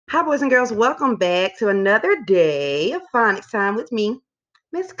Hi, boys and girls. Welcome back to another day of phonics time with me,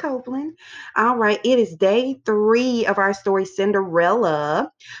 Miss Copeland. All right, it is day 3 of our story,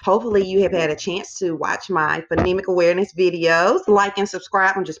 Cinderella. Hopefully, you have had a chance to watch my phonemic awareness videos. Like and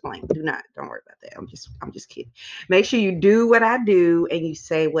subscribe. I'm just playing. Don't worry about that. I'm just kidding. Make sure you do what I do and you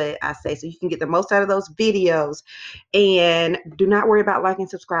say what I say so you can get the most out of those videos. And do not worry about liking and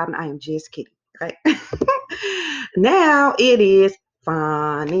subscribing. I am just kidding. Right? Now it is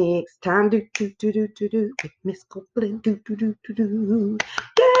phonics time. Do with Miss Copeland. Do.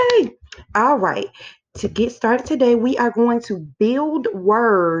 Yay! All right. To get started today, we are going to build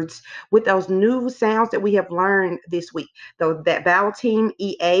words with those new sounds that we have learned this week. So that vowel team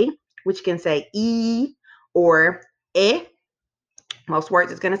EA, which can say E or E. Most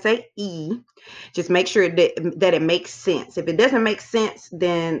words is going to say E. Just make sure that it makes sense. If it doesn't make sense,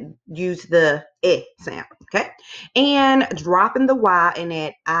 then use the E sound, okay? And dropping the Y and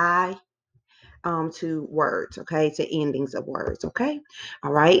add I to words, okay? To endings of words, okay?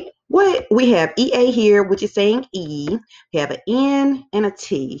 All right. What we have EA here, which is saying E. We have an N and a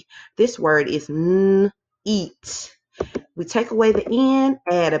T. This word is eat. We take away the N,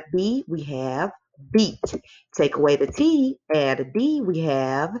 add a B, we have beat. Take away the T, add a D, we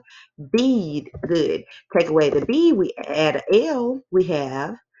have bead. Good. Take away the B, we add a L, we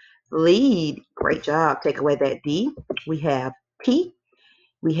have lead. Great job. Take away that D, we have P,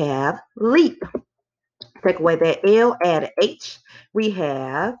 we have leap. Take away that L, add a H, we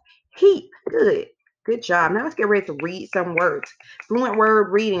have heap. Good. Good job. Now let's get ready to read some words. Fluent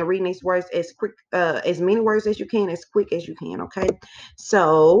word reading. Reading these words as quick, as many words as you can, as quick as you can. Okay.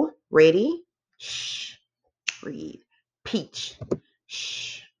 So ready? Shh. Read. Peach.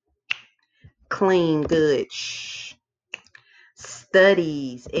 Shh. Clean. Good. Shh.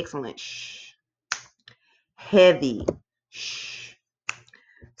 Studies. Excellent. Shh. Heavy. Shh.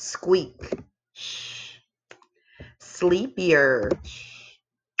 Squeak. Shh. Sleepier. Shh.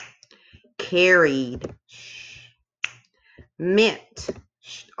 Carried. Shh. Mint.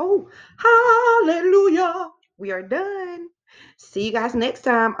 Oh, hallelujah. We are done. See you guys next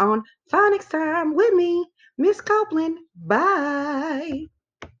time on Phonics Time with me, Miss Copeland. Bye.